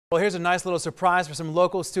Well, here's a nice little surprise for some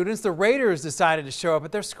local students. The Raiders decided to show up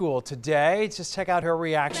at their school today. Just check out her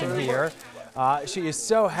reaction here. She is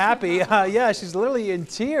so happy. Yeah, she's literally in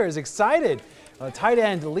tears, excited. Tight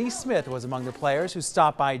end Lee Smith was among the players who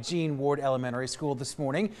stopped by Gene Ward Elementary School this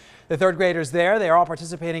morning. The third graders there, they are all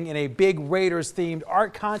participating in a big Raiders themed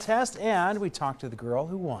art contest, and we talked to the girl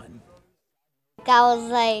who won. I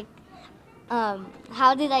was like,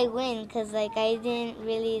 how did I win? Because I didn't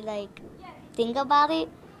really think about it.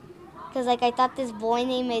 Because I thought this boy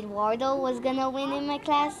named Eduardo was going to win in my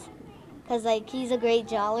class. Because he's a great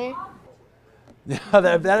jolly.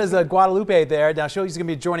 That is Guadalupe there. Now, she's going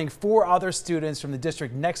to be joining 4 other students from the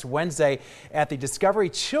district next Wednesday at the Discovery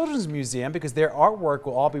Children's Museum because their artwork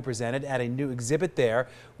will all be presented at a new exhibit there,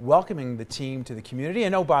 welcoming the team to the community.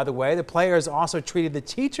 And oh, by the way, the players also treated the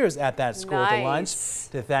teachers at that school to lunch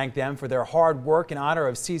to thank them for their hard work in honor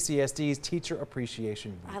of CCSD's Teacher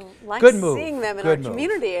Appreciation Week. I like Good move. seeing them in our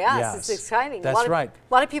community. Yes, it's exciting. That's right.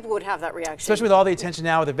 A lot of people would have that reaction. Especially with all the attention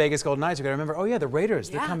now with the Vegas Golden Knights. You've got to remember, oh yeah, the Raiders,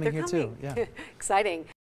 they're coming here too. Yeah. Exciting.